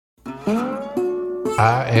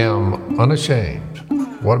I am unashamed.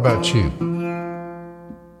 What about you?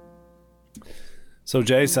 So,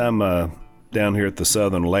 Jace, I'm down here at the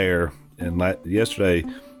Southern Lair, and yesterday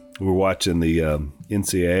we were watching the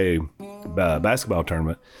NCAA basketball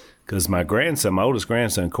tournament because my oldest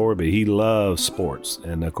grandson, Corby, he loves sports.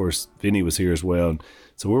 And, of course, Vinny was here as well.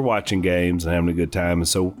 So we're watching games and having a good time. And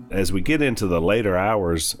so as we get into the later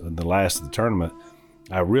hours, the last of the tournament,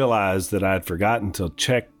 I realized that I'd forgotten to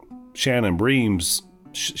check Shannon Bream's.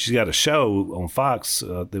 She's got a show on Fox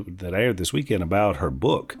that aired this weekend about her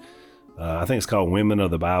book. I think it's called Women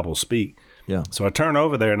of the Bible Speak. Yeah. So I turn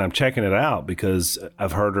over there and I'm checking it out because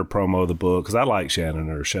I've heard her promo the book because I like Shannon and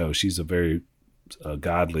her show. She's a very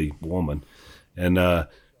godly woman. And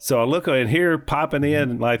so I look and here popping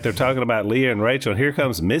in like they're talking about Leah and Rachel. And here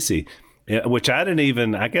comes Missy, which I didn't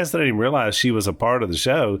even realize she was a part of the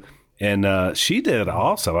show. And she did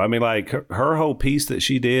also. I mean, like her whole piece that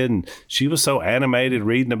she did, and she was so animated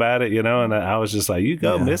reading about it, and I was just like, you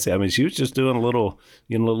go, Missy. I mean, she was just doing a little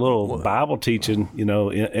Bible teaching,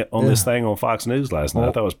 on this thing on Fox News last night.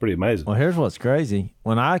 I thought it was pretty amazing. Well, here's what's crazy.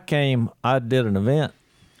 When I came, I did an event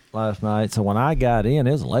last night. So when I got in,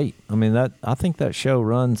 it was late. I mean, I think that show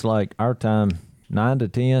runs like our time, 9 to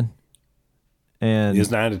 10. And it's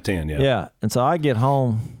 9 to 10, yeah. Yeah. And so I get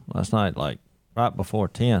home last night, like right before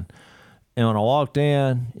 10. And when I walked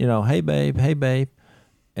in, hey, babe.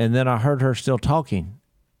 And then I heard her still talking.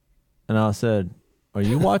 And I said, are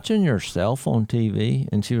you watching yourself on TV?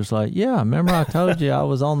 And she was like, yeah, remember I told you I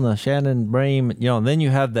was on the Shannon Bream, and then you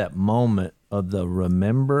have that moment of the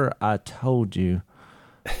remember I told you.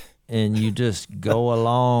 And you just go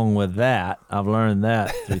along with that. I've learned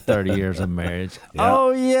that through 30 years of marriage. Yep.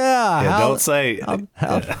 Oh, yeah. Yeah, don't say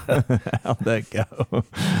how'd that go?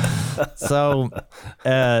 So,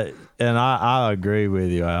 and I agree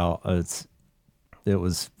with you, Al. It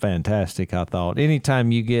was fantastic, I thought.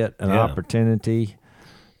 Anytime you get an opportunity.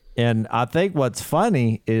 And I think what's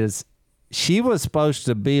funny is she was supposed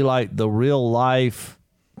to be like the real life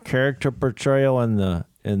character portrayal in the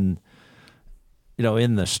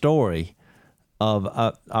story of,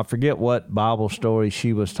 I forget what Bible story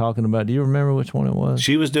she was talking about. Do you remember which one it was?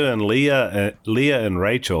 She was doing Leah and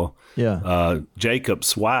Rachel,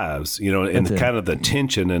 Jacob's wives, and kind of the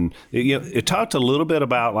tension. And, it talked a little bit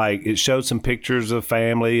about, like, it showed some pictures of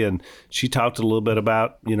family, and she talked a little bit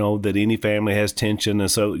about, that any family has tension. And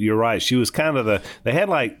so you're right. She was kind of they had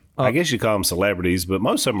like, I guess you call them celebrities, but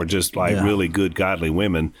most of them are just like really good, godly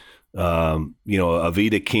women.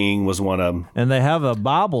 Avita King was one of them, and they have a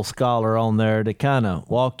Bible scholar on there to kind of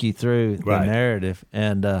walk you through the narrative.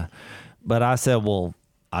 And but I said, well,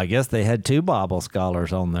 I guess they had 2 Bible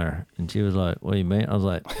scholars on there, and she was like, what do you mean? I was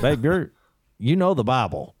like, babe, you know the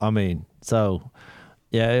Bible. I mean, so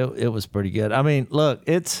yeah, it was pretty good. I mean, look,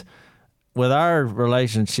 it's with our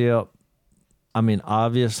relationship. I mean,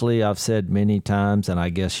 obviously, I've said many times, and I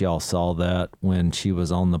guess y'all saw that when she was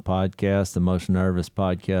on the podcast, the most nervous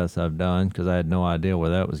podcast I've done, because I had no idea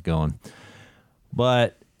where that was going.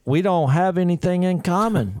 But we don't have anything in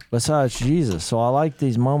common besides Jesus. So I like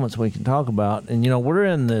these moments we can talk about. And, we're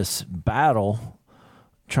in this battle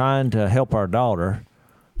trying to help our daughter,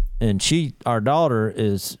 and our daughter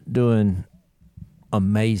is doing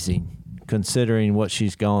amazing, considering what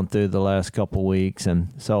she's gone through the last couple weeks.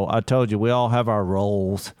 And so I told you, we all have our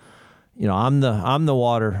roles. I'm the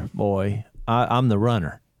water boy. I'm the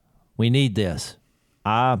runner. We need this.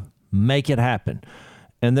 I make it happen.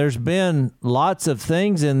 And there's been lots of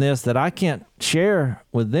things in this that I can't share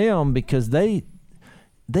with them because they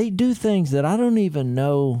do things that I don't even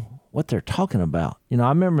know what they're talking about. I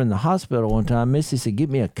remember in the hospital one time, Missy said, "Give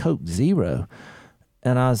me a Coke Zero."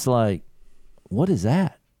 And I was like, "What is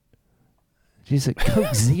that?" She said,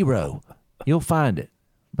 "Coke Zero. You'll find it."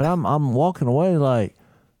 But I'm walking away like,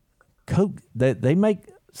 Coke, they make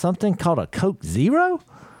something called a Coke Zero?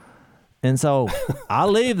 And so I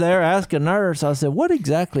leave there, ask a nurse. I said, what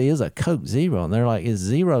exactly is a Coke Zero? And they're like, it's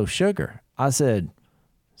zero sugar. I said,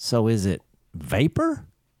 so is it vapor?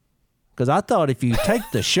 Because I thought if you take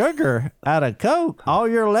the sugar out of Coke, all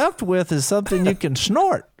you're left with is something you can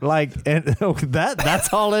snort. And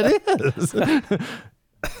that's all it is.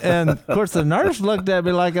 And, of course, the nurse looked at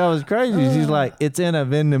me like I was crazy. She's like, it's in a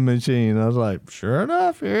vending machine. I was like, sure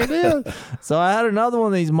enough, here it is. So I had another one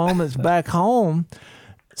of these moments back home.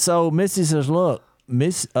 So Missy says, look,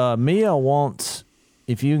 Mia wants,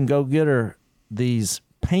 if you can go get her these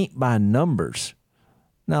paint by numbers.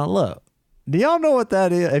 Now, look, do y'all know what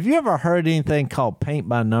that is? Have you ever heard anything called paint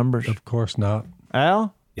by numbers? Of course not.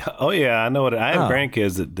 Al? Oh, yeah, I know it. I have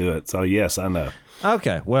grandkids that do it. So, yes, I know.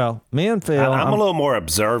 Okay, well, me and Phil. I'm a little more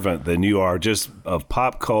observant than you are, just of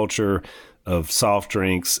pop culture. of soft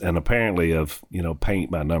drinks and apparently of,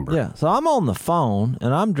 paint by number. Yeah. So I'm on the phone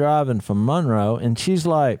and I'm driving from Monroe, and she's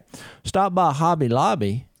like, stop by Hobby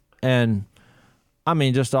Lobby. And I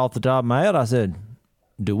mean, just off the top of my head, I said,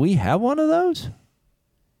 do we have one of those?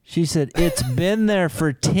 She said, it's been there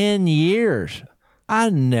for 10 years. I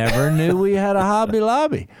never knew we had a Hobby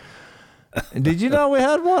Lobby. Did you know we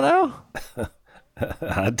had one, Al?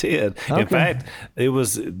 I did. Okay. In fact, it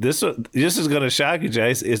was this is going to shock you,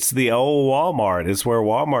 Jace. It's the old Walmart. It's where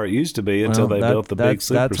Walmart used to be until they built the big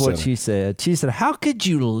super That's what center. she said. She said, how could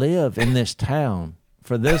you live in this town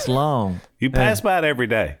for this long? You pass by it every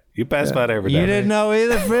day. You pass by it every day. You didn't know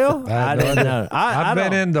either, Phil? I didn't know. I've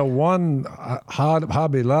been in the one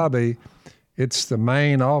Hobby Lobby. It's the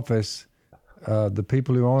main office. The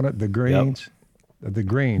people who own it, the Greens, the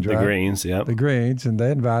Greens, right? The Greens, yep. The Greens, and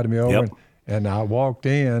they invited me over, and I walked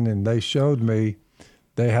in, and they showed me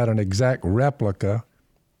they had an exact replica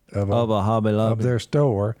of a Hobby Lobby of their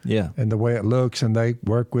store, and the way it looks, and they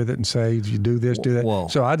work with it and say, you do this, do that. Whoa.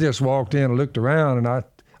 So I just walked in and looked around, and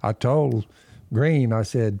I told Green, I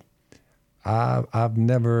said, I've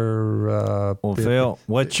never. Well, Phil,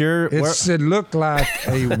 what's your? It looked like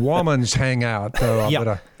a woman's hangout, though.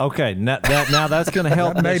 Yeah. Okay. Now that's going to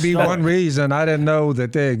help. That may be one reason I didn't know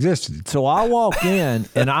that they existed. So I walk in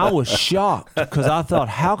and I was shocked because I thought,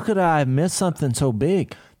 how could I have missed something so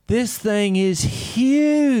big? This thing is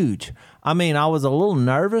huge. I mean, I was a little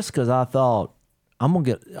nervous because I thought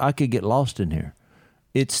I could get lost in here.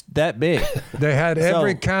 It's that big. They had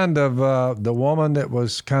every kind of, the woman that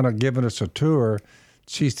was kind of giving us a tour,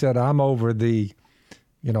 she said, I'm over the,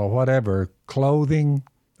 whatever, clothing.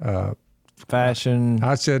 Fashion.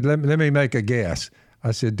 I said, let me make a guess.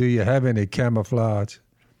 I said, do you have any camouflage?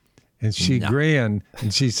 And she grinned,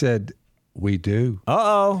 and she said, we do.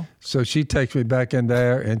 Uh-oh. So she takes me back in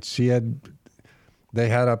there, and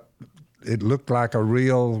it looked like a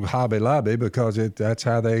real Hobby Lobby because that's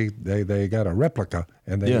how they got a replica,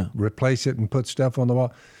 and they replace it and put stuff on the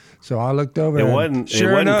wall. So I looked over. It wasn't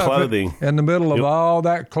clothing. In the middle of all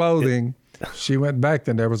that clothing, she went back,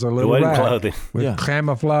 and there was a little rack clothing with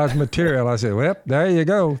camouflage material. I said, "Well, there you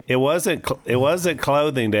go." It wasn't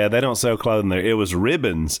clothing, Dad. They don't sell clothing there. It was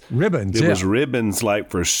ribbons. Ribbons. It was ribbons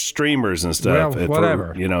like for streamers and stuff. Well,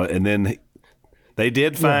 whatever. And then. They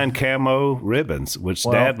did find camo ribbons, which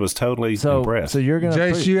Dad was totally impressed. So you're going to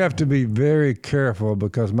Jace, you have to be very careful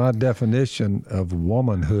because my definition of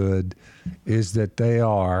womanhood is that they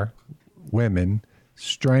are women,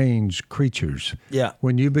 strange creatures. Yeah.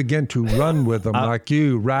 When you begin to run with them like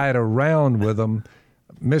you ride around with them,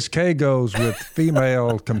 Miss K goes with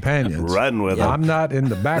female companions. Run with them. I'm not in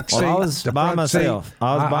the back seat. I was the by front myself. Seat.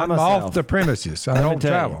 I'm off the premises. I don't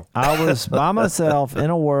travel. I was by myself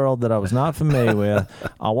in a world that I was not familiar with.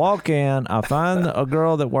 I walk in, I find a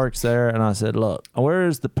girl that works there, and I said, look, where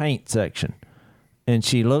is the paint section? And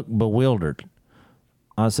she looked bewildered.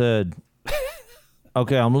 I said,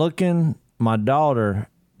 okay, I'm looking. My daughter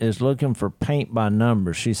is looking for paint by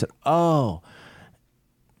numbers. She said, oh,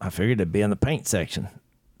 I figured it'd be in the paint section.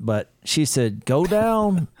 But she said, go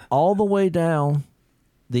down all the way down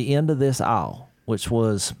the end of this aisle, which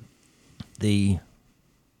was the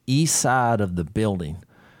east side of the building,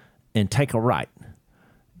 and take a right.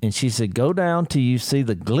 And she said, go down till you see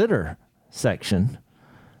the glitter section,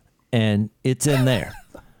 and it's in there.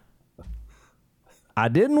 I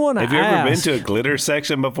didn't want to ask. Have you ever been to a glitter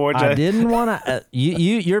section before, Jay? I didn't want to.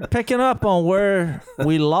 You're picking up on where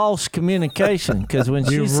we lost communication because when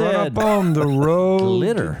she said run up on the road,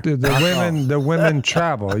 glitter, the women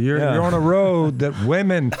travel. You're on a road that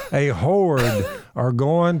women, a horde, are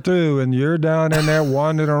going through, and you're down in there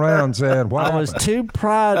wandering around saying, "What?" I was too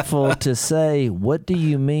prideful to say, "What do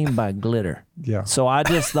you mean by glitter?" Yeah. So I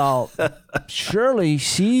just thought, surely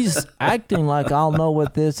she's acting like I'll know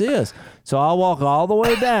what this is. So I walk all the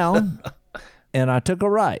way down, and I took a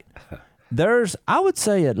right. There's, I would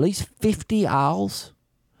say, at least 50 aisles.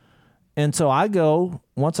 And so I go,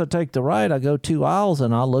 once I take the right, I go 2 aisles,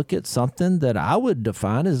 and I look at something that I would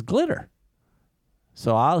define as glitter.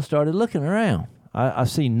 So I started looking around. I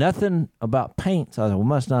see nothing about paint. So I said, well,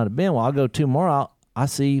 must not have been. Well, I'll go 2 more out. I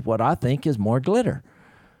see what I think is more glitter.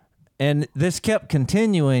 And this kept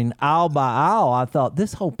continuing aisle by aisle. I thought,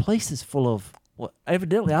 this whole place is full of, well,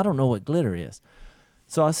 evidently, I don't know what glitter is.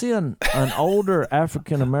 So I see an older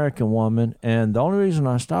African-American woman, and the only reason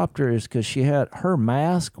I stopped her is because her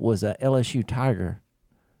mask was a LSU Tiger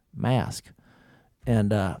mask.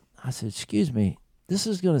 And I said, excuse me, this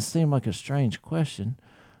is going to seem like a strange question,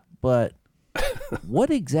 but what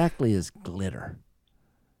exactly is glitter?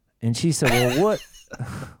 And she said, well,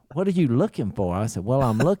 what are you looking for? I said, well,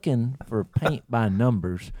 I'm looking for paint by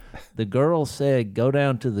numbers. The girl said, go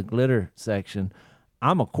down to the glitter section.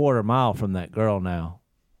 I'm a quarter mile from that girl now.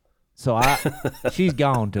 So she's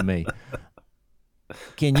gone to me.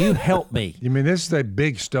 Can you help me? You mean this is a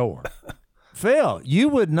big store? Phil, you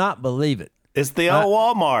would not believe it. It's the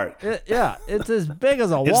old Walmart. It's as big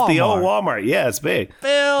as a Walmart. It's the old Walmart. Yeah, it's big.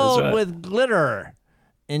 Filled with glitter.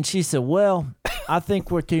 And she said, well, I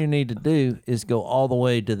think what you need to do is go all the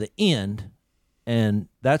way to the end, and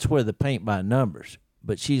that's where the paint by numbers.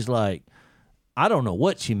 But she's like, I don't know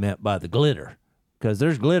what she meant by the glitter, because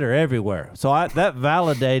there's glitter everywhere. So that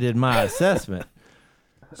validated my assessment.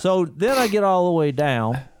 So then I get all the way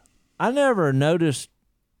down. I never noticed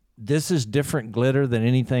this is different glitter than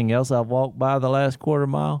anything else I've walked by the last quarter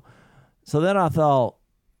mile. So then I thought,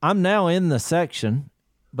 I'm now in the section,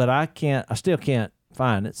 but I still can't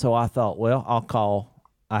find it. So I thought, well, I'll call.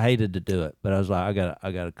 I hated to do it, but I was like,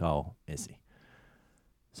 I gotta call Missy.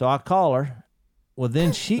 So I call her. Well,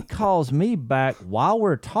 then she calls me back while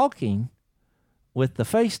we're talking with the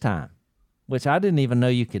FaceTime, which I didn't even know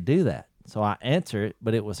you could do that. So I answer it,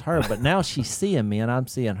 but it was her. But now she's seeing me and I'm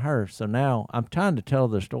seeing her. So now I'm trying to tell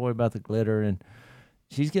the story about the glitter and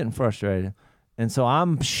she's getting frustrated. And so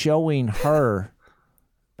I'm showing her,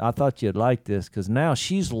 I thought you'd like this, because now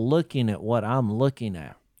she's looking at what I'm looking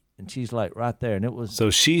at. And she's like right there. And it was. So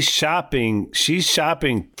she's shopping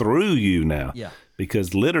through you now. Yeah.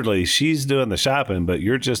 Because literally she's doing the shopping, but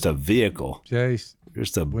you're just a vehicle. Jace, you're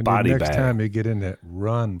just a when body bag. Next time you get in that,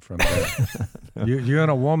 run from that. You're in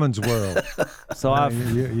a woman's world. So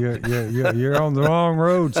you're on the wrong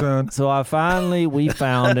road, son. So we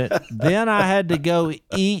found it. Then I had to go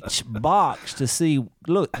each box to see.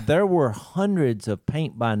 Look, there were hundreds of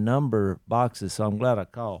paint by number boxes. So I'm glad I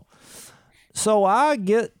called. So I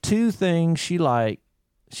get two things she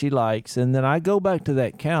likes, and then I go back to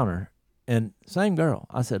that counter. And same girl.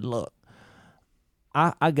 I said, look,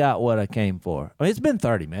 I got what I came for. I mean, it's been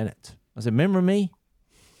 30 minutes. I said, remember me?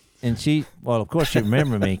 And of course she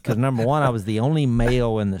remembered me because, number one, I was the only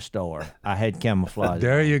male in the store. I had camouflage.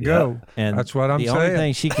 There you go. And that's what I'm saying. The only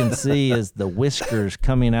thing she can see is the whiskers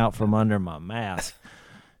coming out from under my mask.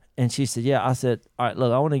 And she said, yeah. I said, all right,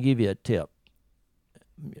 look, I want to give you a tip.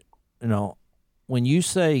 You know, when you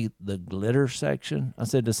say the glitter section, I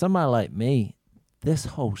said, to somebody like me, this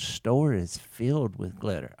whole store is filled with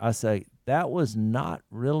glitter. I say, that was not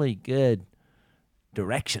really good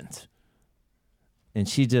directions. And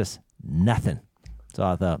she just, nothing. So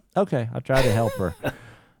I thought, okay, I'll try to help her.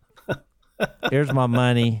 Here's my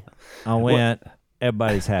money. I went.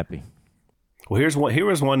 Everybody's happy. Well, here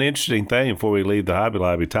was one interesting thing before we leave the Hobby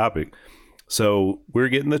Lobby topic. So we're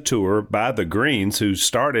getting the tour by the Greens, who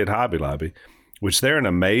started Hobby Lobby, which they're an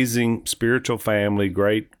amazing spiritual family,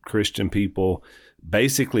 great Christian people.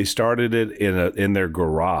 Basically started it in their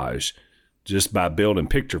garage just by building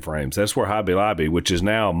picture frames. That's where Hobby Lobby, which is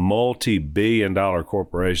now a multi-billion-dollar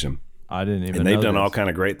corporation. I didn't even know. And they've done all kind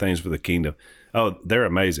of great things for the kingdom. Oh, they're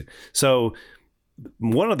amazing. So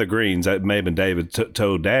one of the Greens, that may have been David,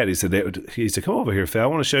 told Dad, he said, come over here, Phil. I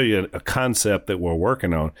want to show you a concept that we're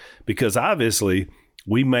working on, because obviously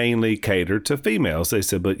we mainly cater to females. They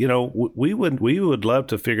said, but we would love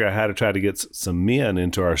to figure out how to try to get some men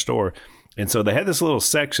into our store. And so they had this little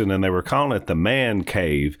section, and they were calling it the man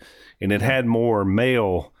cave, and it had more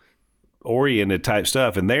male-oriented type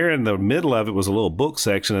stuff. And there in the middle of it was a little book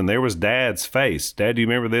section, and there was Dad's face. Dad, do you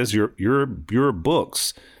remember this? Your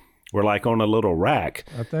books were like on a little rack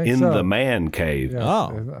in the man cave.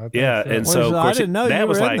 Yeah, yeah. And so of course, Dad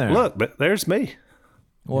was like, "Look, but there's me."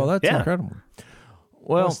 Well, that's incredible.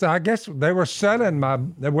 Well, I guess they were selling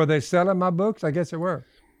Were they selling my books? I guess they were.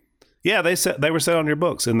 Yeah, they were selling your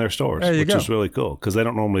books in their stores, which is really cool because they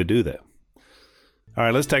don't normally do that. All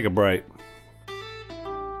right, let's take a break.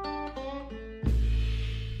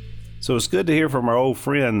 So it's good to hear from our old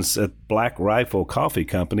friends at Black Rifle Coffee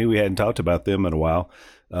Company. We hadn't talked about them in a while.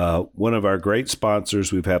 One of our great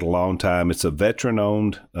sponsors we've had a long time. It's a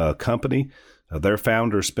veteran-owned company. Their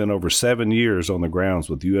founder spent over 7 years on the grounds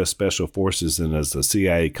with U.S. Special Forces and as a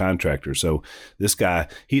CIA contractor. So this guy,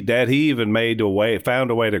 he even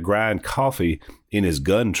found a way to grind coffee in his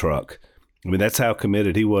gun truck. I mean, that's how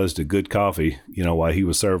committed he was to good coffee, while he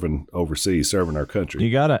was serving overseas, serving our country.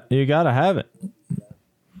 You gotta have it.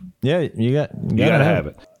 Yeah, you gotta have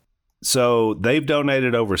it. So they've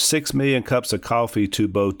donated over 6 million cups of coffee to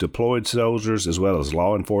both deployed soldiers as well as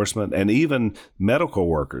law enforcement and even medical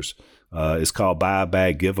workers. It's called Buy a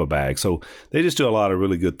Bag, Give a Bag. So they just do a lot of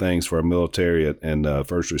really good things for our military and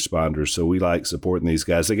first responders. So we like supporting these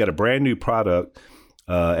guys. They got a brand new product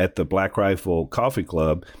at the Black Rifle Coffee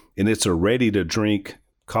Club. and it's a ready-to-drink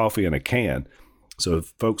coffee in a can. So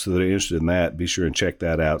if folks that are interested in that, be sure and check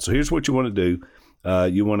that out. So here's what you want to do.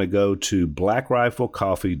 You want to go to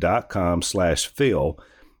blackriflecoffee.com/Phil.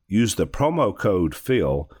 Use the promo code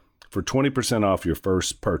Phil for 20% off your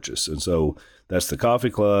first purchase. And so that's the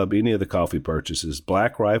coffee club, any of the coffee purchases,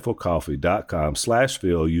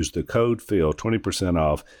 blackriflecoffee.com/Phil. Use the code Phil, 20%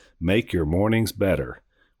 off. Make your mornings better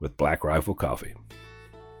with Black Rifle Coffee.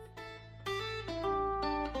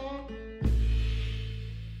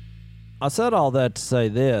 I said all that to say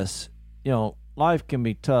this, life can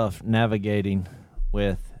be tough navigating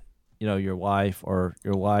with, your wife,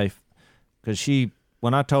 because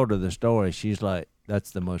when I told her the story, she's like,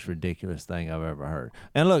 that's the most ridiculous thing I've ever heard.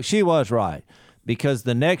 And look, she was right, because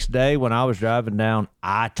the next day when I was driving down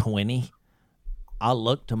I-20, I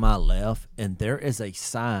looked to my left, and there is a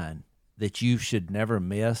sign that you should never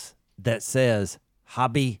miss that says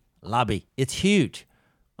Hobby Lobby. It's huge.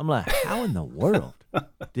 I'm like, how in the world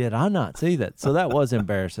did I not see that? So that was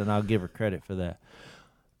embarrassing. I'll give her credit for that.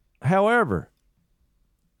 However,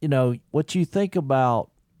 what you think about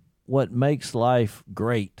what makes life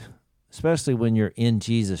great, especially when you're in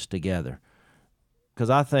Jesus together. Because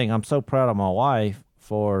I think I'm so proud of my wife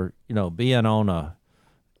for, being on a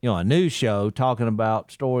news show talking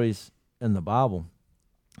about stories in the Bible.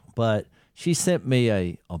 But she sent me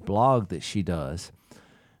a blog that she does.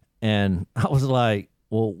 And I was like,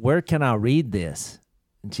 well, where can I read this?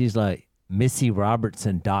 And she's like,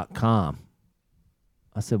 MissyRobertson.com.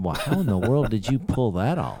 I said, well, how in the world did you pull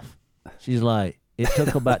that off? She's like, it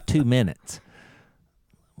took about 2 minutes.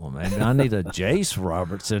 Well, maybe I need a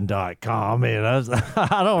JaceRobertson.com.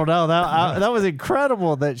 I don't know. That was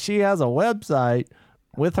incredible that she has a website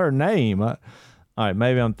with her name. All right,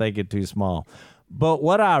 maybe I'm thinking too small. But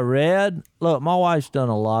what I read, look, my wife's done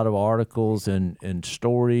a lot of articles and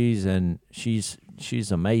stories, and she's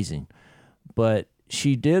amazing. But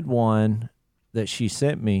she did one that she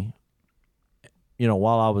sent me,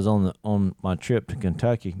 while I was on my trip to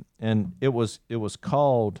Kentucky, and it was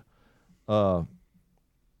called The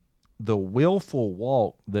Willful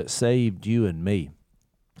Walk That Saved You and Me.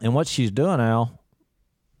 And what she's doing, Al,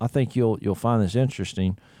 I think you'll find this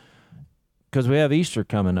interesting, because we have Easter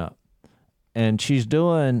coming up. And she's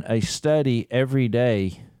doing a study every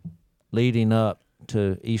day leading up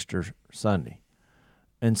to Easter Sunday.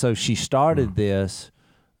 And so she started this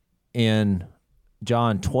in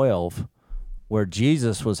John 12, where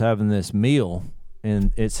Jesus was having this meal,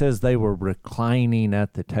 and it says they were reclining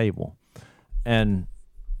at the table. And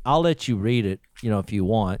I'll let you read it, if you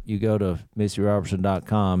want. You go to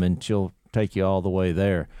MissyRobertson.com, and she'll take you all the way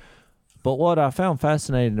there. But what I found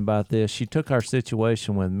fascinating about this, she took our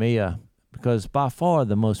situation with Mia, because by far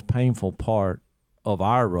the most painful part of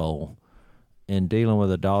our role in dealing with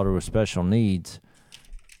a daughter with special needs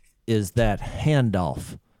is that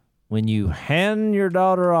handoff. When you hand your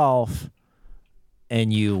daughter off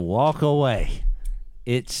and you walk away,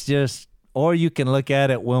 it's just, or you can look at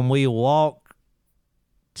it when we walk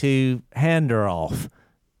to hand her off.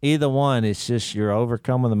 Either one, it's just you're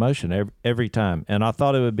overcome with emotion every time. And I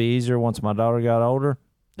thought it would be easier once my daughter got older.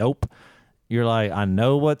 Nope. You're like, I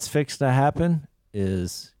know what's fixed to happen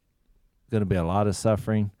is going to be a lot of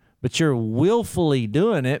suffering, but you're willfully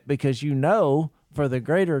doing it because for the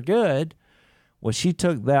greater good. Well, she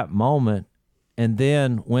took that moment and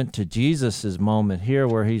then went to Jesus's moment here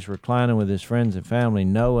where he's reclining with his friends and family,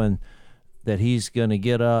 knowing that he's going to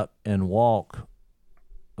get up and walk,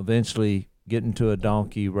 eventually getting to a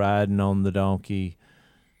donkey, riding on the donkey,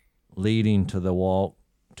 leading to the walk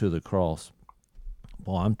to the cross.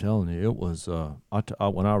 Boy, I'm telling you, it was.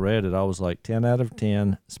 When I read it, I was like 10 out of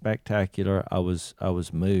 10, spectacular. I was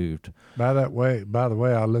moved. By the way,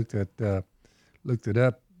 I looked it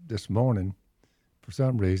up this morning for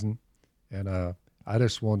some reason, and I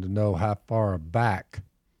just wanted to know how far back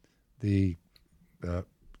the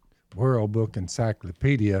World Book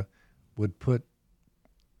Encyclopedia would put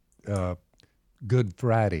Good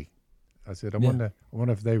Friday. I said, I wonder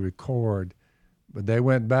if they record, but they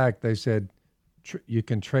went back. They said. You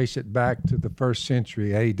can trace it back to the 1st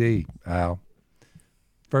century A.D., Al.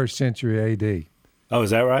 1st century A.D. Oh, is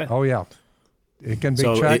that right? Oh, yeah. It can be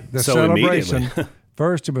tracked. The celebration,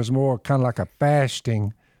 first it was more kind of like a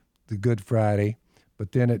fasting, the Good Friday,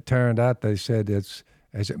 but then it turned out, they said, as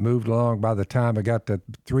it moved along, by the time it got to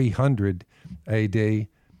 300 A.D.,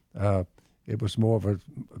 it was more of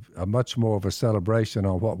a much more of a celebration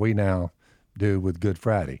on what we now do with Good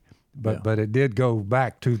Friday. But it did go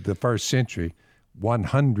back to the 1st century.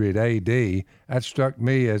 100 A.D. That struck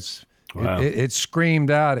me as it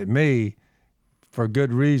screamed out at me for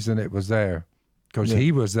good reason. It was there because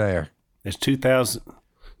he was there. It's 2,000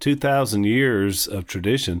 2,000 years of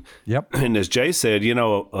tradition. Yep. And as Jay said,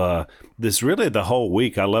 this really the whole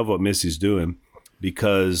week. I love what Missy's doing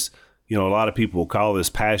because, a lot of people call this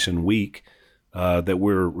Passion Week that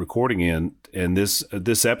we're recording in. And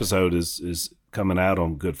this episode is coming out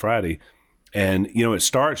on Good Friday. And, it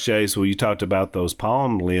starts, Jay, so you talked about those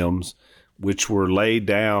palm limbs, which were laid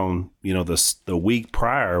down, the week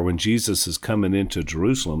prior when Jesus is coming into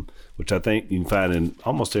Jerusalem, which I think you can find in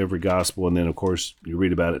almost every gospel. And then, of course, you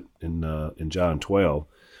read about it in John 12.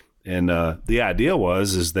 And the idea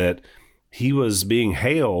is that he was being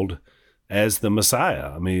hailed as the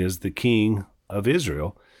Messiah. I mean, as the King of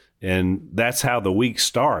Israel. And that's how the week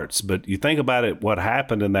starts. But you think about it, what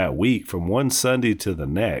happened in that week from one Sunday to the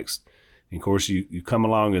next. And of course, you come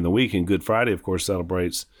along in the week, and Good Friday, of course,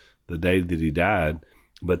 celebrates the day that he died.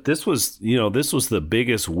 But this was the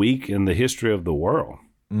biggest week in the history of the world.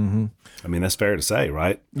 Mm-hmm. I mean, that's fair to say,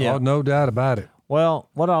 right? Yeah. Oh, no doubt about it. Well,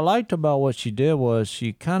 what I liked about what she did was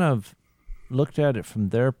she kind of looked at it from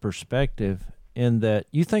their perspective, in that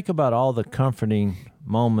you think about all the comforting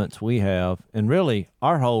moments we have, and really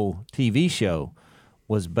our whole TV show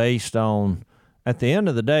was based on, at the end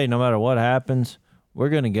of the day, no matter what happens, we're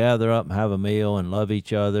going to gather up and have a meal and love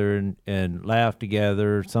each other and laugh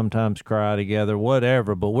together, sometimes cry together,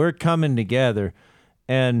 whatever, but we're coming together.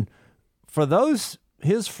 And for those,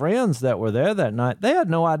 his friends that were there that night, they had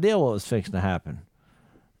no idea what was fixing to happen.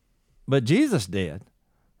 But Jesus did.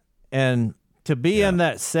 And to be in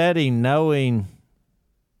that setting, knowing,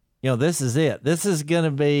 this is it. This is going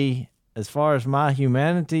to be, as far as my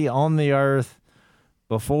humanity on the earth,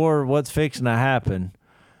 before what's fixing to happen.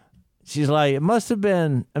 She's like, it must have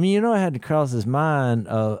been, it had to cross his mind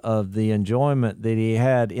of the enjoyment that he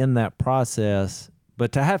had in that process,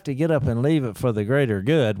 but to have to get up and leave it for the greater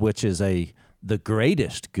good, which is the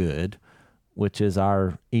greatest good, which is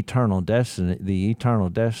our eternal destiny, the eternal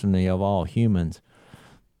destiny of all humans.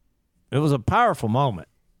 It was a powerful moment,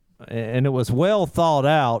 and it was well thought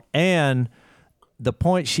out. And the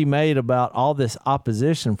point she made about all this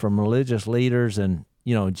opposition from religious leaders and,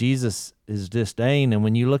 Jesus is disdain. And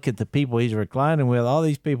when you look at the people he's reclining with, all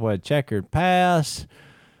these people had checkered past.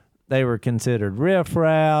 They were considered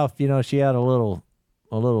riffraff. She had a little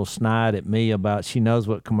snide at me about she knows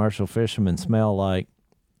what commercial fishermen smell like.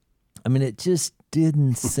 It just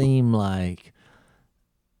didn't seem like,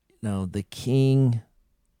 the king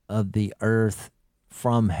of the earth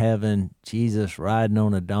from heaven, Jesus riding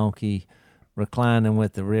on a donkey, reclining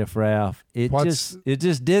with the riffraff. It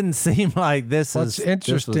just didn't seem like this. What's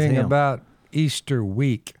interesting about Easter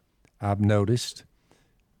week, I've noticed,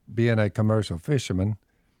 being a commercial fisherman,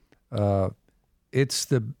 it's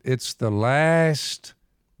the last,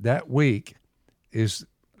 that week is,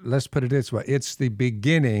 let's put it this way, it's the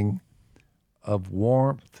beginning of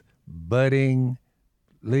warmth, budding,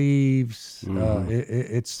 leaves.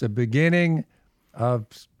 It's the beginning of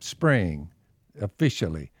spring,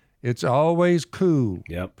 officially. It's always cool,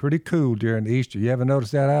 pretty cool during Easter. You ever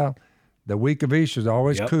notice that, Al? The week of Easter is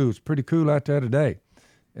always cool. It's pretty cool out there today.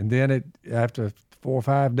 And then after 4 or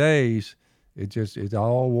 5 days, it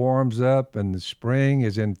all warms up, and the spring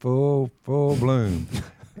is in full bloom.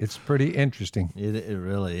 It's pretty interesting. It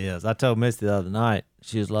really is. I told Misty the other night,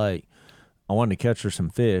 she was like, I wanted to catch her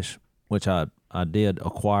some fish, which I did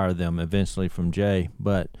acquire them eventually from Jay,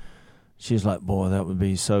 but she's like, boy, that would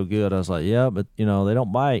be so good. I was like, yeah, but, they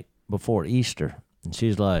don't bite before Easter. And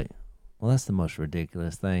she's like, well, that's the most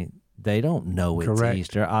ridiculous thing. They don't know it's Correct.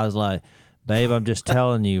 Easter. I was like, babe, I'm just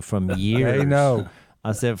telling you from years. They know.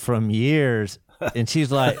 I said, from years. And she's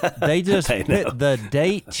like, the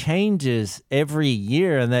date changes every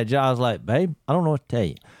year. And I was like, babe, I don't know what to tell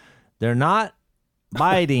you. They're not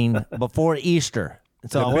biting before Easter.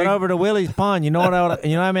 So I went over to Willie's Pond. You know how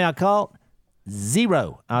many I caught?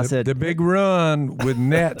 0. I said the big run with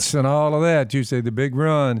nets and all of that. You say the big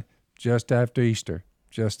run just after Easter.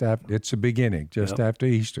 It's the beginning. After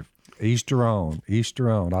Easter. Easter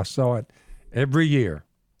on. I saw it every year.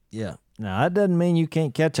 Yeah. Now that doesn't mean you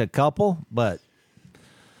can't catch a couple, but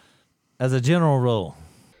as a general rule,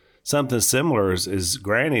 something similar is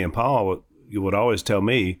Granny and Paul. You would always tell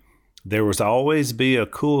me there was always be a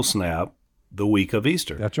cool snap the week of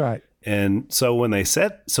Easter. That's right. And so when they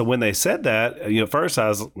said that, first I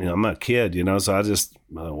was, I'm not a kid, so I just,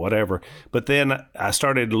 whatever. But then I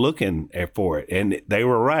started looking for it, and they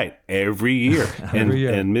were right every year.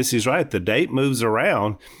 And Missy's right. The date moves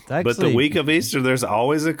around, but the week of Easter, there's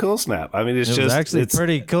always a cool snap. It was actually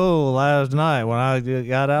pretty cool last night when I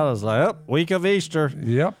got out. I was like, week of Easter.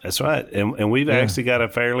 Yep. That's right. And we've actually got a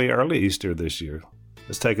fairly early Easter this year.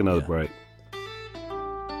 Let's take another break.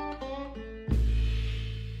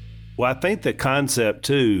 Well, I think the concept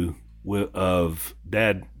too of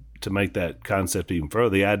Dad, to make that concept even further,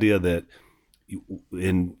 the idea that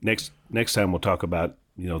in next time we'll talk about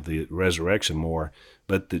the resurrection more,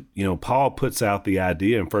 but that Paul puts out the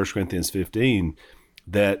idea in 1 Corinthians 15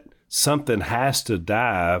 that something has to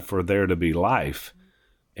die for there to be life.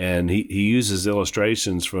 And he uses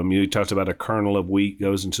illustrations from, he talks about a kernel of wheat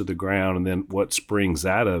goes into the ground and then what springs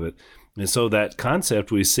out of it. And so that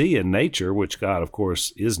concept we see in nature, which God, of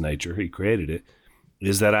course, is nature, he created it,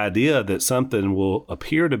 is that idea that something will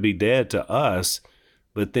appear to be dead to us,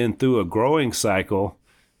 but then through a growing cycle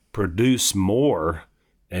produce more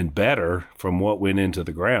and better from what went into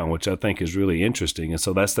the ground, which I think is really interesting. And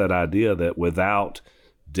so that's that idea that without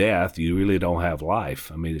death, you really don't have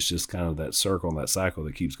life. I mean, it's just kind of that circle and that cycle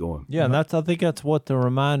that keeps going. Yeah, and I think that's what the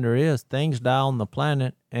reminder is. Things die on the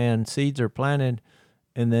planet and seeds are planted,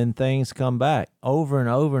 and then things come back over and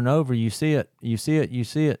over and over. You see it.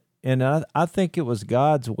 And I think it was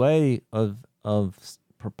God's way of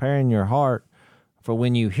preparing your heart for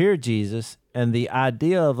when you hear Jesus, and the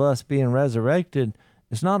idea of us being resurrected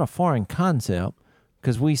is not a foreign concept,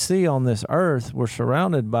 because we see on this earth we're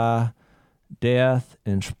surrounded by death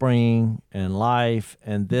and spring and life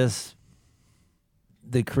and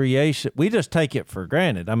the creation. We just take it for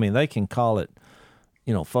granted. I mean, they can call it,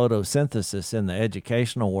 photosynthesis in the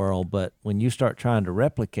educational world, but when you start trying to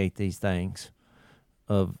replicate these things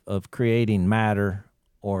of creating matter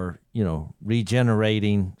or,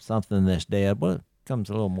 regenerating something that's dead, well, it becomes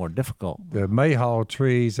a little more difficult. The mayhaw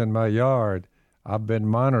trees in my yard, I've been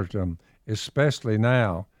monitoring them, especially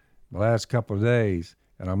now, the last couple of days.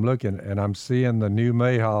 And I'm looking, and I'm seeing the new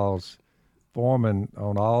mayhaws forming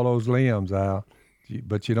on all those limbs out,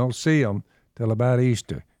 but you don't see them till about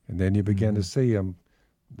Easter, and then you begin to see them.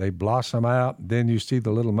 They blossom out, then you see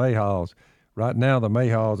the little mayhaws. Right now, the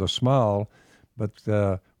mayhaws are small, but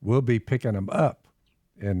we'll be picking them up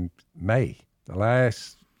in May.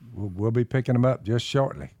 We'll be picking them up just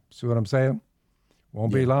shortly. See what I'm saying?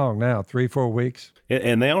 Won't be long now, 3-4 weeks.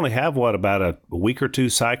 And they only have, about a week or two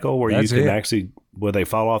cycle where you can actually, where they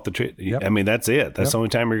fall off the tree. Yep. I mean, that's it. That's the only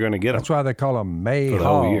time you're going to get them. That's why they call them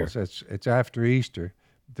mayhaws. It's after Easter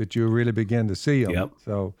that you really begin to see them. Yep.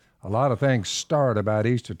 So a lot of things start about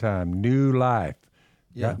Easter time. New life.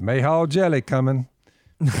 Got mayhaw jelly coming.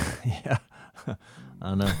 Yeah.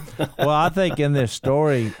 I know. Well, I think in this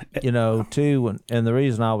story, too, and the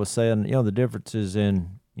reason I was saying, the differences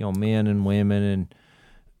in, men and women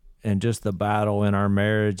and just the battle in our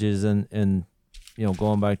marriages and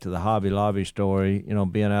going back to the Hobby Lobby story,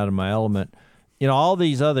 being out of my element, all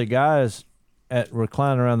these other guys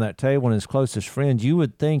reclining around that table and his closest friends, you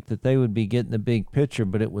would think that they would be getting the big picture,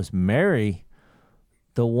 but it was Mary,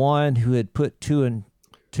 the one who had put 2 and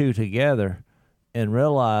 2 together and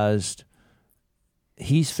realized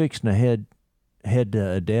he's fixing to head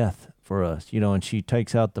to death for us, and she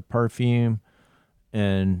takes out the perfume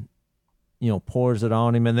and, pours it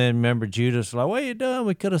on him. And then remember Judas, like, what are you doing?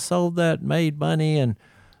 We could have sold that, made money.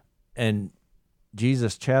 And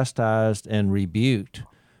Jesus chastised and rebuked,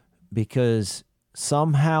 because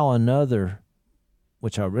somehow or another,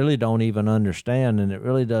 which I really don't even understand, and it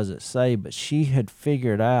really doesn't say, but she had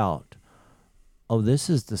figured out, this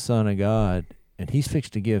is the Son of God, and he's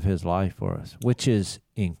fixed to give his life for us, which is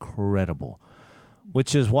incredible.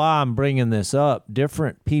 Which is why I'm bringing this up.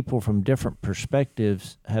 Different people from different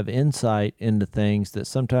perspectives have insight into things that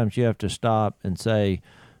sometimes you have to stop and say,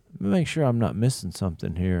 make sure I'm not missing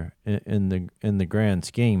something here in the grand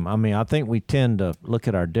scheme. I mean, I think we tend to look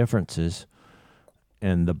at our differences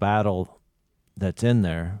and the battle that's in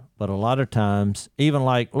there. But a lot of times, even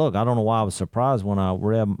look, I don't know why I was surprised when I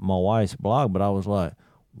read my wife's blog, but I was like,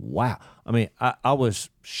 wow. I mean, I was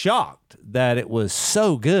shocked that it was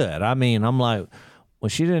so good. I mean, I'm like, well,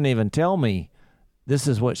 she didn't even tell me this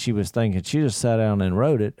is what she was thinking. She just sat down and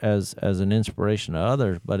wrote it as an inspiration to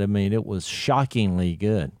others. But, I mean, it was shockingly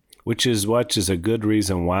good. Which is a good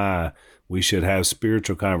reason why we should have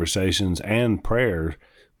spiritual conversations and prayer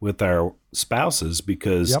with our spouses,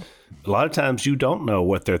 because a lot of times you don't know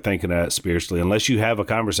what they're thinking about spiritually unless you have a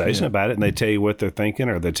conversation about it and they tell you what they're thinking,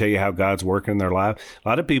 or they tell you how God's working in their life. A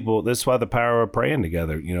lot of people, that's why the power of praying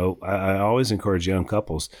together. I always encourage young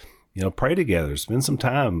couples, pray together, spend some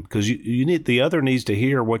time, because the other needs to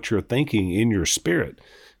hear what you're thinking in your spirit,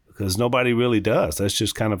 because nobody really does. That's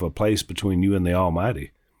just kind of a place between you and the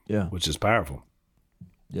Almighty, which is powerful.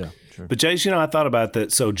 Yeah, sure. But Jason, I thought about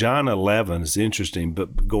that. So John 11 is interesting,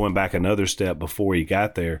 but going back another step before he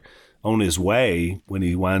got there, on his way, when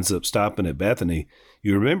he winds up stopping at Bethany,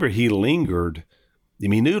 you remember he lingered. I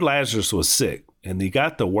mean, he knew Lazarus was sick. and he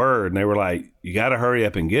got the word, and they were like, you got to hurry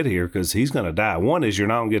up and get here because he's going to die. One is you're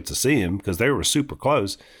not going to get to see him because they were super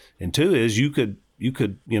close. And two is you could,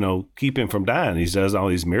 keep him from dying. He does all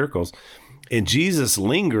these miracles. And Jesus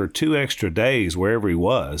lingered 2 extra days wherever he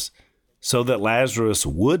was so that Lazarus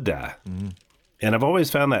would die. Mm-hmm. And I've always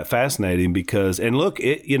found that fascinating because, and look,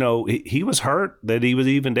 he was hurt that he was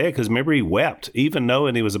even dead because remember he wept, even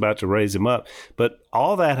knowing he was about to raise him up. But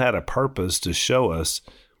all that had a purpose to show us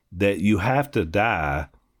that you have to die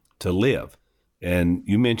to live. And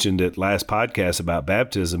you mentioned it last podcast about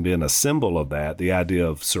baptism being a symbol of that, the idea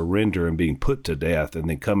of surrender and being put to death and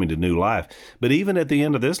then coming to new life. But even at the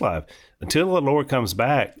end of this life, until the Lord comes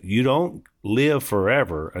back, you don't live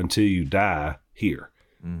forever until you die here.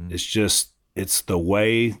 Mm-hmm. It's the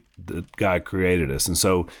way that God created us. And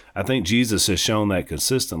so I think Jesus has shown that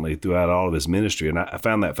consistently throughout all of his ministry. And I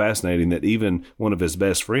found that fascinating that even one of his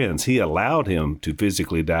best friends, he allowed him to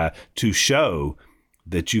physically die to show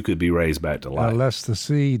that you could be raised back to life. Unless the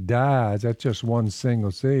seed dies, that's just one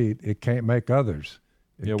single seed. It can't make others.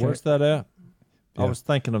 Where's that at? Yeah. I was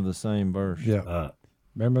thinking of the same verse. Yeah.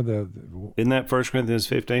 Remember isn't that 1 Corinthians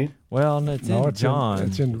 15? Well, it's in John.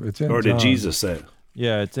 It's in or did John. Jesus say it?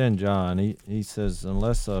 Yeah, it's in John. He says,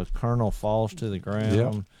 unless a kernel falls to the ground.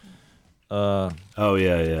 Yep. Oh,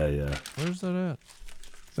 yeah. Where's that at?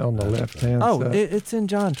 It's on the left-hand side. side. It's in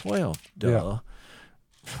John 12. Duh. Yeah.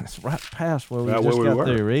 It's right past where we just got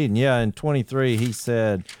through reading. Yeah, in 23 he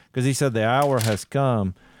said, because he said the hour has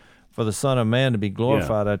come for the Son of Man to be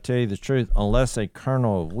glorified. I tell you the truth, unless a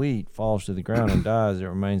kernel of wheat falls to the ground and dies, it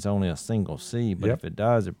remains only a single seed. But if it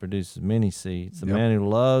dies, it produces many seeds. The man who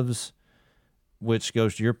loves, which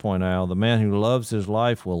goes to your point, Al, the man who loves his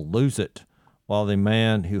life will lose it, while the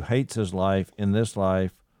man who hates his life, in this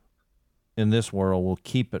world, will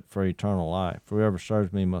keep it for eternal life. For whoever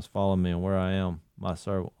serves me must follow me, and where I am, my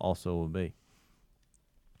servant also will be.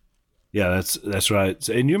 Yeah, that's right.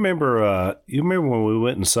 And you remember when we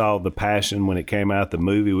went and saw The Passion when it came out, the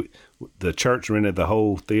movie, the church rented the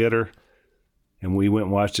whole theater, and we went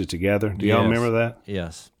and watched it together. Do y'all remember that?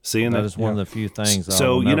 Yes. Seeing that is one of the few things I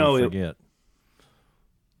will never forget.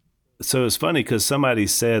 So it's funny because somebody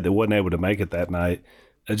said that wasn't able to make it that night.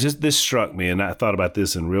 This struck me, and I thought about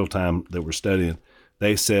this in real time that we're studying.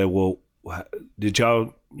 They said, well, did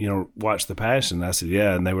y'all, watch The Passion? I said,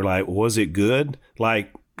 yeah. And they were like, was it good?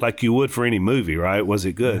 Like you would for any movie, right? Was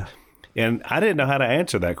it good? Yeah. And I didn't know how to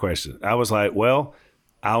answer that question. I was like, well,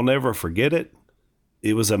 I'll never forget it.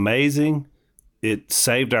 It was amazing. It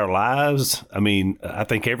saved our lives. I mean, I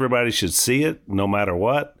think everybody should see it no matter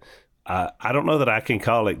what. I don't know that I can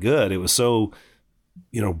call it good. It was so,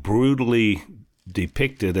 brutally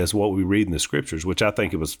depicted as what we read in the scriptures, which I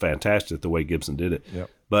think it was fantastic the way Gibson did it. Yep.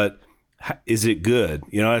 But is it good?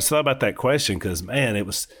 I just thought about that question because, man, it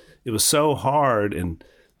was so hard, and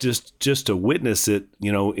just to witness it,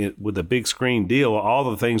 with a big screen deal,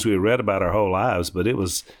 all the things we had read about our whole lives. But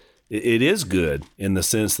it is good in the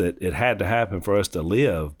sense that it had to happen for us to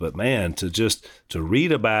live. But man, to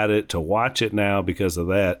read about it, to watch it now because of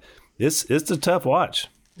that, it's a tough watch.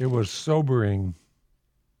 It was sobering.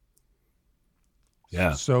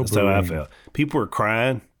 Yeah, that's how I felt. People were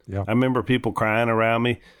crying. Yeah. I remember people crying around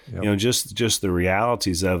me. Yep. Just the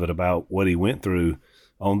realities of it about what he went through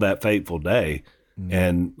on that fateful day.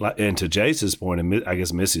 Mm-hmm. And to Jace's point, and I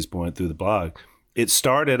guess Missy's point through the blog, it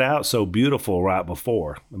started out so beautiful right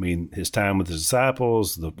before. I mean, his time with his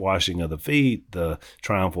disciples, the washing of the feet, the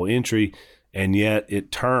triumphal entry, and yet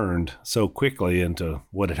it turned so quickly into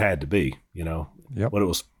what it had to be. Yep. What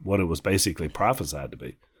it was basically prophesied to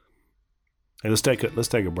be. Hey, let's take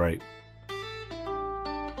a break.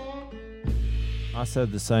 I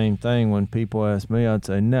said the same thing when people asked me. I'd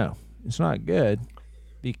say, no, it's not good,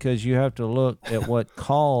 because you have to look at what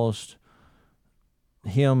caused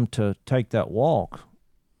him to take that walk,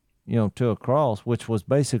 to a cross, which was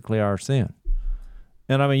basically our sin.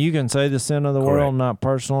 And I mean, you can say the sin of the world, not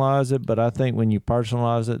personalize it, but I think when you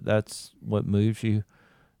personalize it, that's what moves you.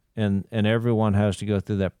 And everyone has to go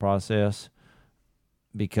through that process,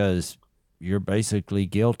 because you're basically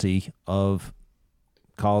guilty of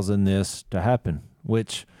causing this to happen,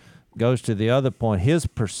 which goes to the other point. His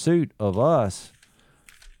pursuit of us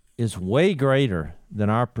is way greater than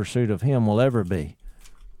our pursuit of him will ever be,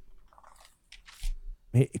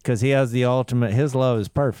 because he has the ultimate. His love is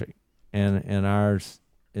perfect, and ours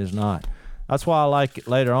is not. That's why I like it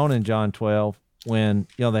later on in John 12 when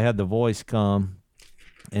they had the voice come,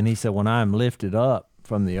 and he said, when I am lifted up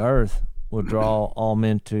from the earth, will draw all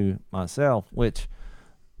men to myself, which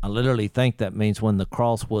I literally think that means when the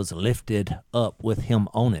cross was lifted up with him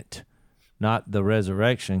on it. not the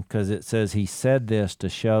resurrection, because it says he said this to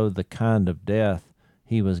show the kind of death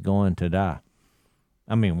he was going to die.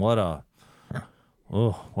 I mean, what a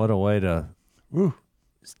way to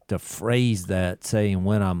phrase that, saying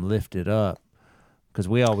when I'm lifted up, because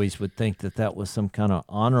we always would think that was some kind of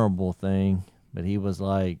honorable thing, but he was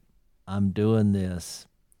like, I'm doing this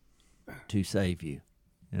to save you,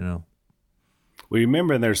 Well, you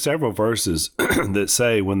remember there's several verses that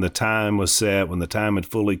say when the time was set, when the time had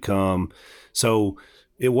fully come. So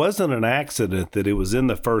it wasn't an accident that it was in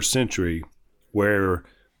the first century where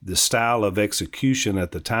the style of execution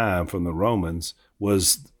at the time from the Romans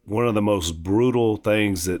was one of the most brutal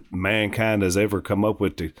things that mankind has ever come up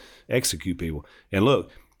with to execute people. And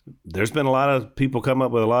look, there's been a lot of people come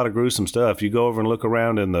up with a lot of gruesome stuff. You go over and look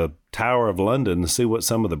around in the Tower of London and see what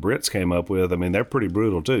some of the Brits came up with. I mean, they're pretty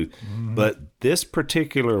brutal too. Mm-hmm. But this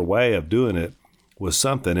particular way of doing it was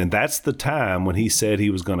something. And that's the time when he said he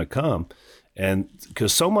was going to come. And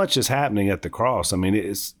because so much is happening at the cross. I mean,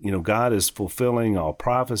 it's, God is fulfilling all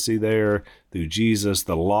prophecy there through Jesus.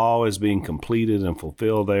 The law is being completed and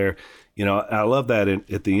fulfilled there. I love that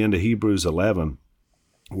at the end of Hebrews 11,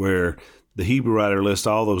 where the Hebrew writer lists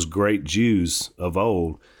all those great Jews of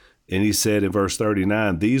old. And he said in verse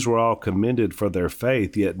 39, these were all commended for their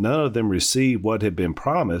faith, yet none of them received what had been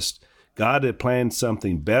promised. God had planned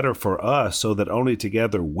something better for us, so that only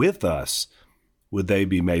together with us would they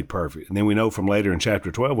be made perfect. And then we know from later in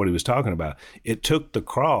chapter 12 what he was talking about. It took the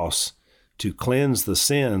cross to cleanse the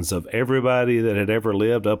sins of everybody that had ever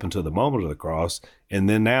lived up until the moment of the cross, and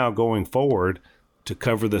then now going forward to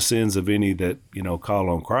cover the sins of any that, call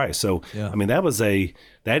on Christ. So, yeah. I mean,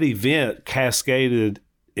 that event cascaded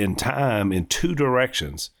in time in two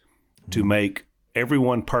directions to make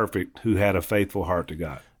everyone perfect who had a faithful heart to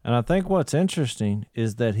God. And I think what's interesting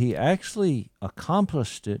is that he actually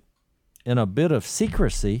accomplished it in a bit of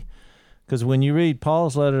secrecy, because when you read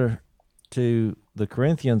Paul's letter to the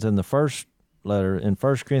Corinthians in the first letter, in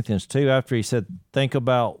 1 Corinthians 2, after he said, think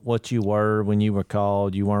about what you were when you were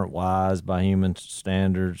called. You weren't wise by human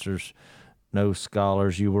standards. There's no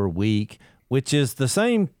scholars. You were weak, which is the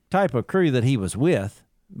same type of crew that he was with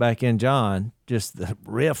back in John, just the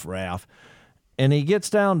riffraff. And he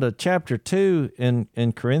gets down to chapter 2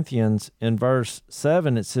 in Corinthians, in verse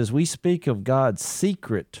 7, it says, we speak of God's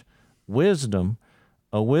secret wisdom,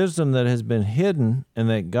 a wisdom that has been hidden and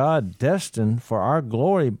that God destined for our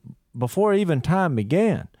glory before even time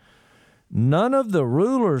began. None of the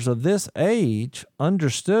rulers of this age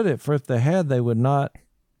understood it, for if they had, they would not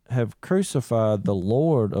have crucified the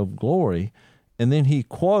Lord of glory. And then he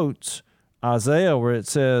quotes Isaiah, where it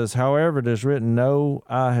says, however, it is written, no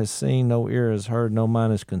eye has seen, no ear has heard, no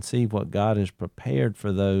mind has conceived what God has prepared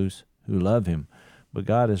for those who love him. But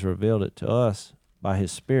God has revealed it to us by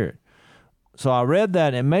his Spirit. So I read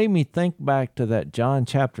that, and it made me think back to that John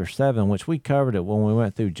chapter 7, which we covered it when we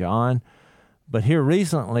went through John. But here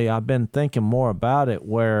recently, I've been thinking more about it,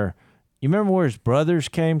 where you remember where his brothers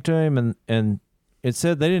came to him, and it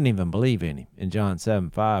said they didn't even believe in him in John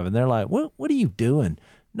 7:5. And they're like, what are you doing?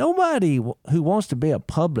 Nobody who wants to be a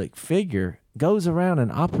public figure goes around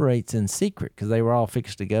and operates in secret, because they were all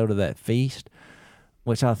fixed to go to that feast,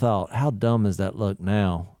 which I thought, how dumb does that look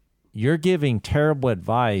now? You're giving terrible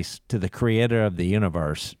advice to the creator of the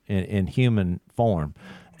universe in human form.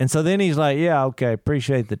 And so then he's like, yeah, okay,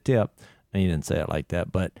 appreciate the tip. And he didn't say it like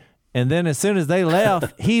that, but, and then as soon as they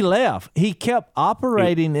left, he left. He kept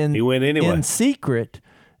operating he went anyway. In secret.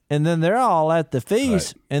 And then they're all at the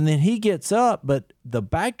feast, right. And then he gets up. But the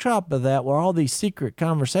backdrop of that were all these secret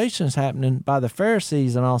conversations happening by the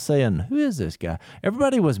Pharisees and all saying, who is this guy?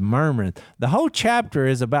 Everybody was murmuring. The whole chapter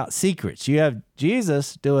is about secrets. You have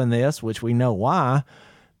Jesus doing this, which we know why,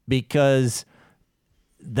 because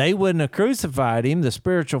they wouldn't have crucified him, the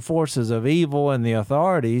spiritual forces of evil and the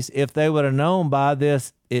authorities, if they would have known by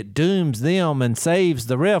this, it dooms them and saves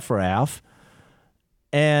the riffraff.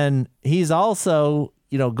 And he's also,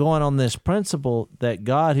 going on this principle that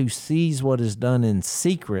God, who sees what is done in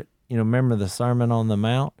secret, remember the Sermon on the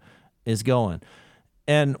Mount, is going.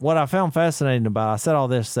 And what I found fascinating about, I said all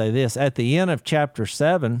this to say this, at the end of chapter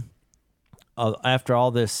 7, after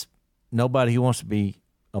all this, nobody who wants to be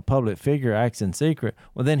a public figure acts in secret.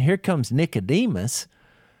 Well, then here comes Nicodemus,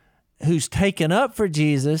 who's taken up for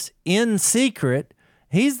Jesus in secret.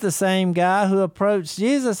 He's the same guy who approached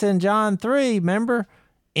Jesus in John 3, remember?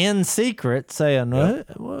 In secret, saying,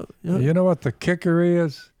 what? You know what the kicker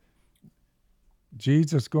is?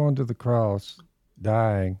 Jesus going to the cross,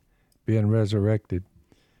 dying, being resurrected,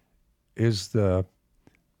 is the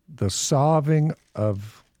solving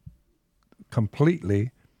of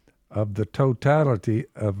completely of the totality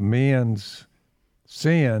of men's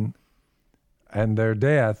sin and their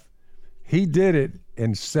death. He did it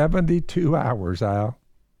in 72 hours, Al.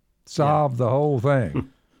 Solved the whole thing.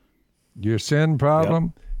 Your sin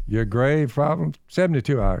problem, your grave problem,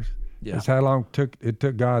 72 hours. Yeah. That's how long it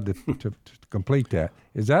took God to complete that.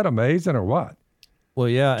 Is that amazing or what? Well,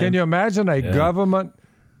 yeah. Can you imagine a government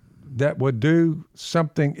that would do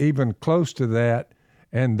something even close to that,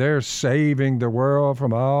 and they're saving the world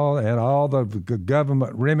from all the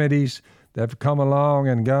government remedies that have come along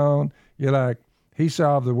and gone? You're like, he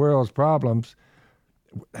solved the world's problems,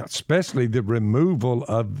 especially the removal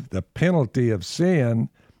of the penalty of sin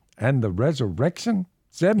and the resurrection.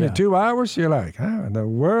 72 hours? You're like, how in the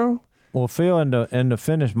world? Well, Phil, and to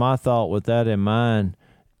finish my thought with that in mind,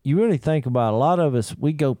 you really think about a lot of us,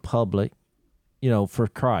 we go public, for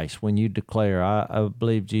Christ when you declare, I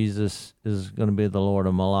believe Jesus is going to be the Lord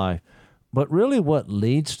of my life. But really what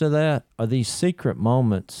leads to that are these secret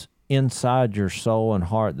moments inside your soul and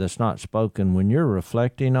heart that's not spoken. When you're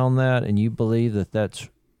reflecting on that and you believe that that's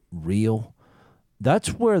real, that's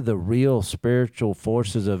where the real spiritual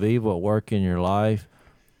forces of evil at work in your life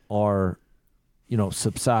are,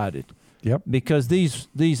 subsided. Yep. Because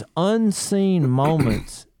these unseen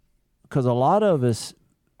moments, because a lot of us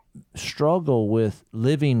struggle with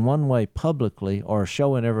living one way publicly or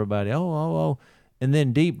showing everybody, and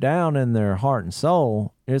then deep down in their heart and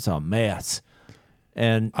soul, it's a mess.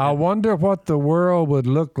 And I wonder what the world would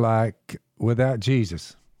look like without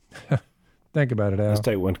Jesus. Think about it, Al.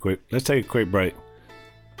 Let's take a quick break.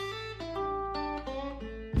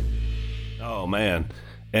 Oh, man.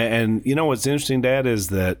 And you know what's interesting, Dad, is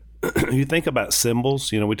that you think about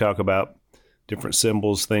symbols. We talk about different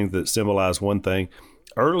symbols, things that symbolize one thing.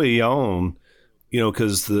 Early on,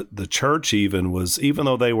 because the church even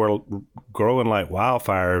though they were growing like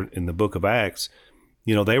wildfire in the book of Acts,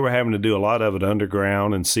 they were having to do a lot of it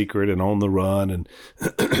underground and secret and on the run, and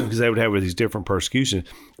because they would have these different persecutions.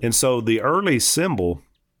 And so the early symbol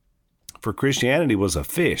for Christianity was a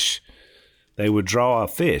fish. They would draw a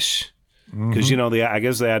fish. Because I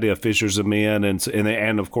guess the idea of fishers of men,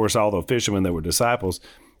 and of course all the fishermen that were disciples,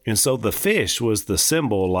 and so the fish was the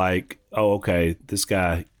symbol. Like, oh, okay, this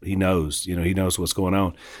guy, he knows, he knows what's going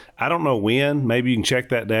on. I don't know when. Maybe you can check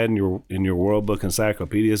that, Dad, in your World Book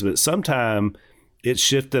encyclopedias. But sometime it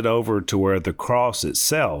shifted over to where the cross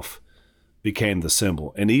itself became the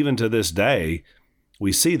symbol, and even to this day,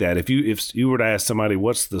 we see that. If you were to ask somebody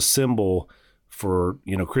what's the symbol for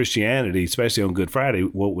Christianity, especially on Good Friday,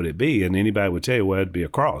 what would it be? And anybody would tell you, well, it'd be a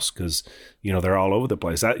cross, because they're all over the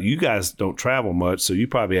place. You guys don't travel much, so you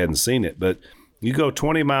probably hadn't seen it, but you go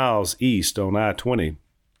 20 miles east on I-20,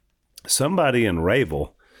 somebody in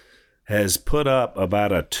Rayville has put up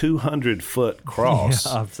about a 200-foot cross.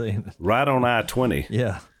 Yeah, I've seen it. Right on I-20.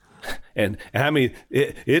 Yeah. And I mean,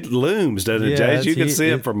 it looms, doesn't it, Jay? You can see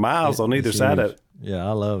it for miles on either side of it. Yeah,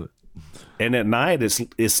 I love it. And at night,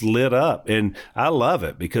 it's lit up, and I love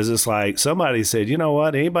it, because it's like somebody said, you know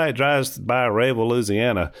what? Anybody drives by Rayville,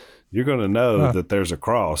 Louisiana, you're going to know that there's a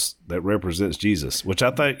cross that represents Jesus, which I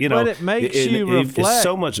think, But it makes you reflect. It's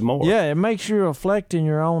so much more. Yeah, it makes you reflect in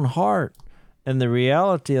your own heart, and the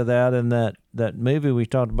reality of that. And that movie we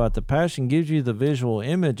talked about, The Passion, gives you the visual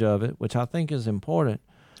image of it, which I think is important.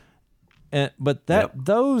 But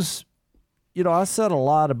those, I said a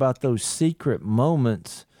lot about those secret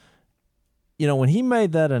moments. When he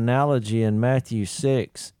made that analogy in Matthew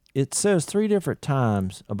 6, it says 3 different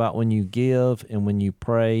times about when you give and when you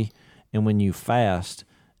pray and when you fast.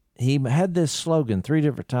 He had this slogan 3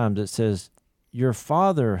 different times. It says, your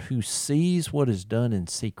Father who sees what is done in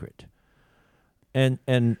secret.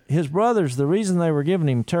 And his brothers, the reason they were giving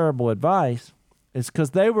him terrible advice is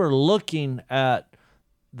because they were looking at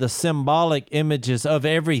the symbolic images of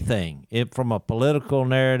everything, from a political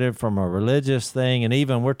narrative, from a religious thing, and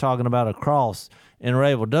even we're talking about a cross in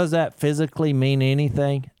Rayville. Does that physically mean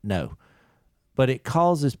anything? No. But it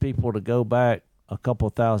causes people to go back a couple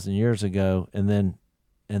thousand years ago and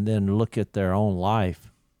then look at their own life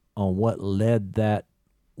on what led that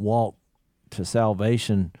walk to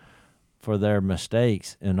salvation for their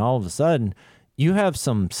mistakes. And all of a sudden, you have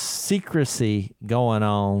some secrecy going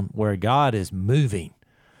on where God is moving.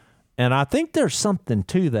 And I think there's something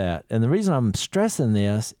to that. And the reason I'm stressing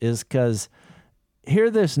this is because here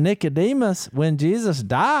this Nicodemus, when Jesus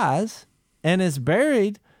dies and is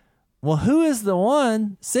buried, well, who is the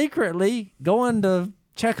one secretly going to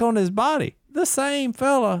check on his body? The same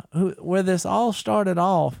fella where this all started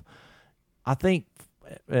off. I think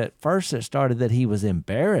at first it started that he was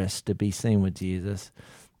embarrassed to be seen with Jesus.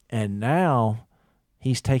 And now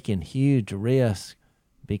he's taking huge risks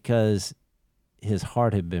because his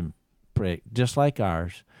heart had been pricked, just like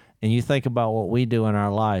ours. And you think about what we do in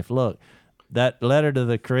our life. Look, that letter to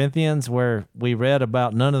the Corinthians where we read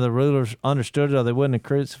about none of the rulers understood it or they wouldn't have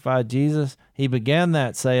crucified Jesus, he began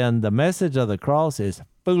that saying, the message of the cross is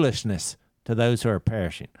foolishness to those who are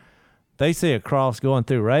perishing. They see a cross going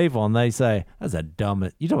through Rayville and they say, that's a dumb,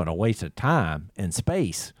 you don't want to waste of time and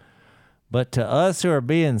space. But to us who are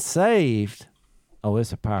being saved, oh,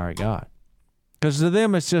 it's the power of God. Because to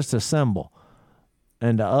them, it's just a symbol.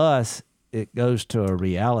 And to us, it goes to a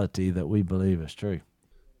reality that we believe is true.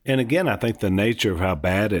 And again, I think the nature of how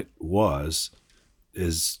bad it was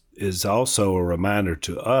is also a reminder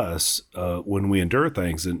to us when we endure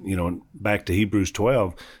things. And, you know, back to Hebrews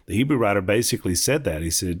 12, the Hebrew writer basically said that. He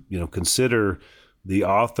said, you know, consider the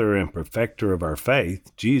author and perfecter of our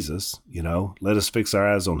faith, Jesus, you know, let us fix our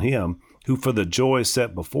eyes on him, who for the joy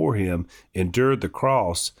set before him endured the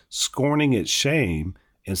cross, scorning its shame,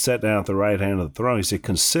 and sat down at the right hand of the throne. He said,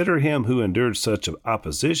 consider him who endured such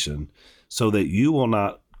opposition so that you will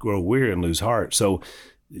not grow weary and lose heart. So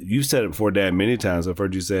you've said it before, Dad, many times. I've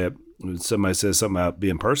heard you say it. Somebody says something about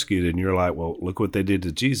being persecuted, and you're like, well, look what they did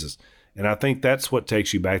to Jesus. And I think that's what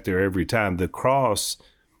takes you back there every time. The cross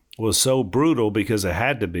was so brutal because it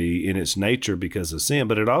had to be in its nature because of sin,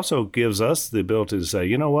 but it also gives us the ability to say,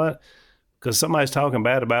 you know what? Because somebody's talking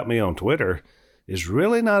bad about me on Twitter is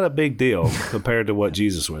really not a big deal compared to what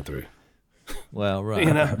Jesus went through. Well, right.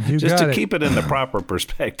 You know, just to keep it in the proper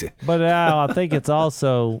perspective. But Al, I think it's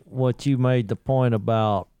also what you made the point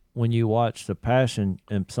about when you watch The Passion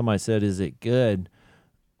and somebody said, is it good?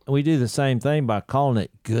 We do the same thing by calling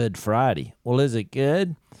it Good Friday. Well, is it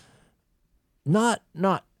good? Not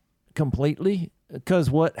completely, because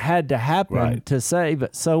what had to happen to save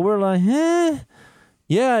it. So we're like,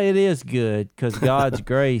 yeah, it is good because God's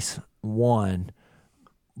grace won.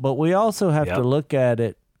 But we also have to look at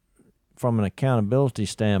it from an accountability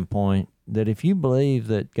standpoint, that if you believe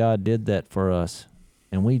that God did that for us,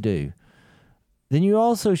 and we do, then you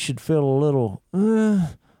also should feel a little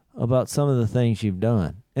about some of the things you've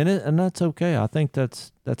done. And that's okay. I think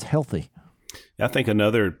that's healthy. I think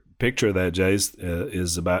another picture of that, Jay,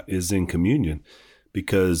 is in communion,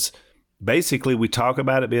 because basically we talk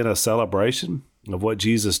about it being a celebration of what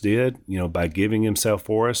Jesus did, you know, by giving himself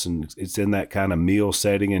for us. And it's in that kind of meal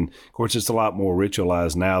setting. And of course, it's a lot more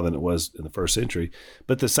ritualized now than it was in the first century.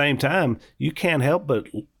 But at the same time, you can't help but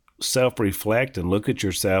self-reflect and look at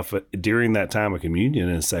yourself during that time of communion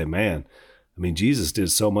and say, man, I mean, Jesus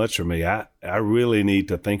did so much for me. I really need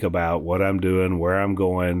to think about what I'm doing, where I'm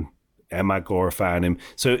going. Am I glorifying him?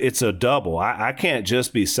 So it's a double. I can't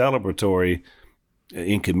just be celebratory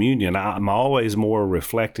in communion. I'm always more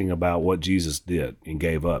reflecting about what Jesus did and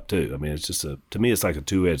gave up too. I mean, it's just to me, it's like a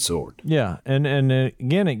two-edged sword. Yeah. And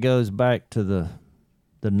again, it goes back to the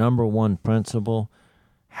number one principle.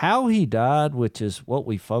 How he died, which is what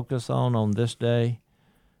we focus on this day,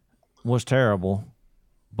 was terrible.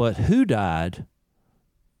 But who died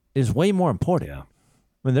is way more important. Yeah.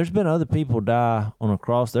 I mean, there's been other people die on a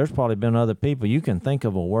cross. There's probably been other people. You can think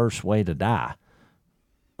of a worse way to die.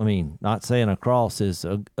 I mean, not saying a cross is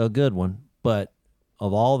a good one, but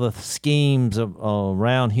of all the schemes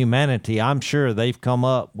around humanity, I'm sure they've come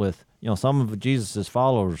up with, you know, some of Jesus'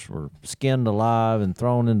 followers were skinned alive and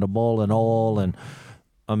thrown into boiling oil. And,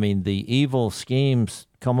 I mean, the evil schemes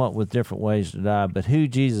come up with different ways to die. But who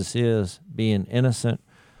Jesus is, being innocent,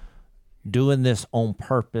 doing this on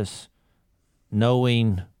purpose,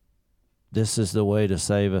 knowing this is the way to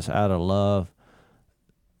save us out of love,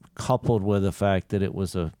 coupled with the fact that it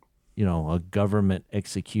was a government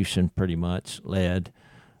execution pretty much led,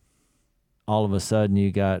 all of a sudden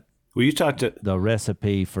you got the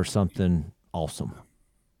recipe for something awesome.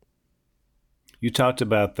 You talked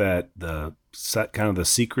about that, the kind of the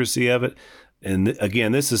secrecy of it. And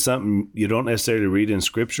again, this is something you don't necessarily read in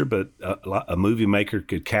Scripture, but a movie maker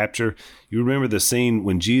could capture. You remember the scene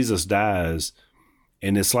when Jesus dies,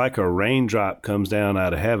 and it's like a raindrop comes down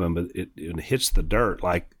out of heaven, but it hits the dirt,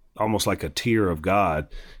 like almost like a tear of God,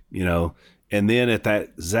 you know. And then at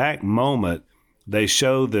that exact moment, they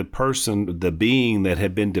show the person, the being that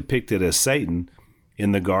had been depicted as Satan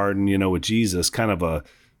in the garden, you know, with Jesus, kind of a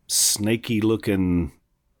snaky looking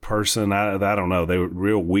person. I don't know. They were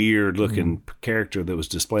real weird looking character that was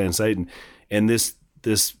displaying Satan. And this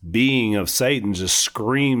being of Satan just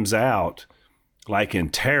screams out like in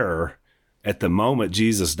terror at the moment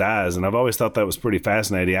Jesus dies. And I've always thought that was pretty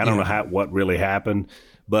fascinating. I don't know what really happened,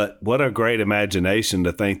 but what a great imagination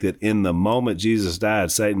to think that in the moment Jesus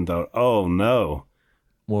died, Satan thought, oh no,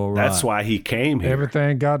 well, that's why he came here.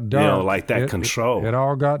 Everything got dark. You know, like that control. It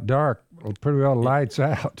all got dark. Pretty well lights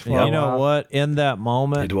out. You know what? In that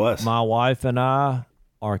moment, my wife and I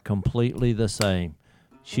are completely the same.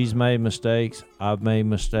 She's made mistakes. I've made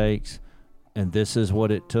mistakes. and this is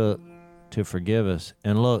what it took to forgive us.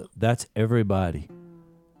 And look, that's everybody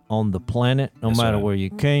on the planet, no matter where you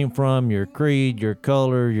came from, your creed, your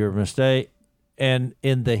color, your mistake. And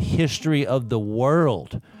in the history of the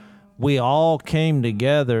world, we all came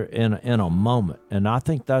together in a moment. And I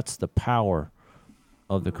think that's the power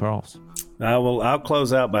of the cross. I'll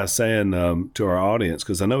close out by saying to our audience,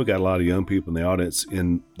 because I know we got a lot of young people in the audience,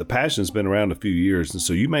 and The Passion's been around a few years, and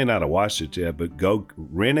so you may not have watched it yet, but go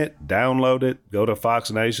rent it, download it, go to Fox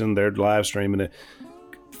Nation, they're live streaming it,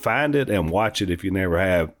 find it and watch it if you never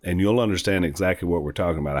have, and you'll understand exactly what we're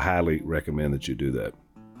talking about. I highly recommend that you do that.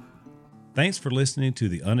 Thanks for listening to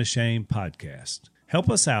the Unashamed Podcast. Help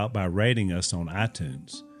us out by rating us on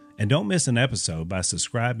iTunes, and don't miss an episode by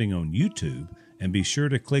subscribing on YouTube. And be sure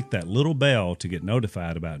to click that little bell to get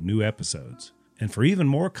notified about new episodes. And for even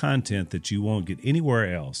more content that you won't get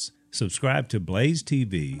anywhere else, subscribe to Blaze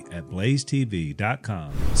TV at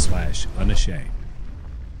blazetv.com/unashamed.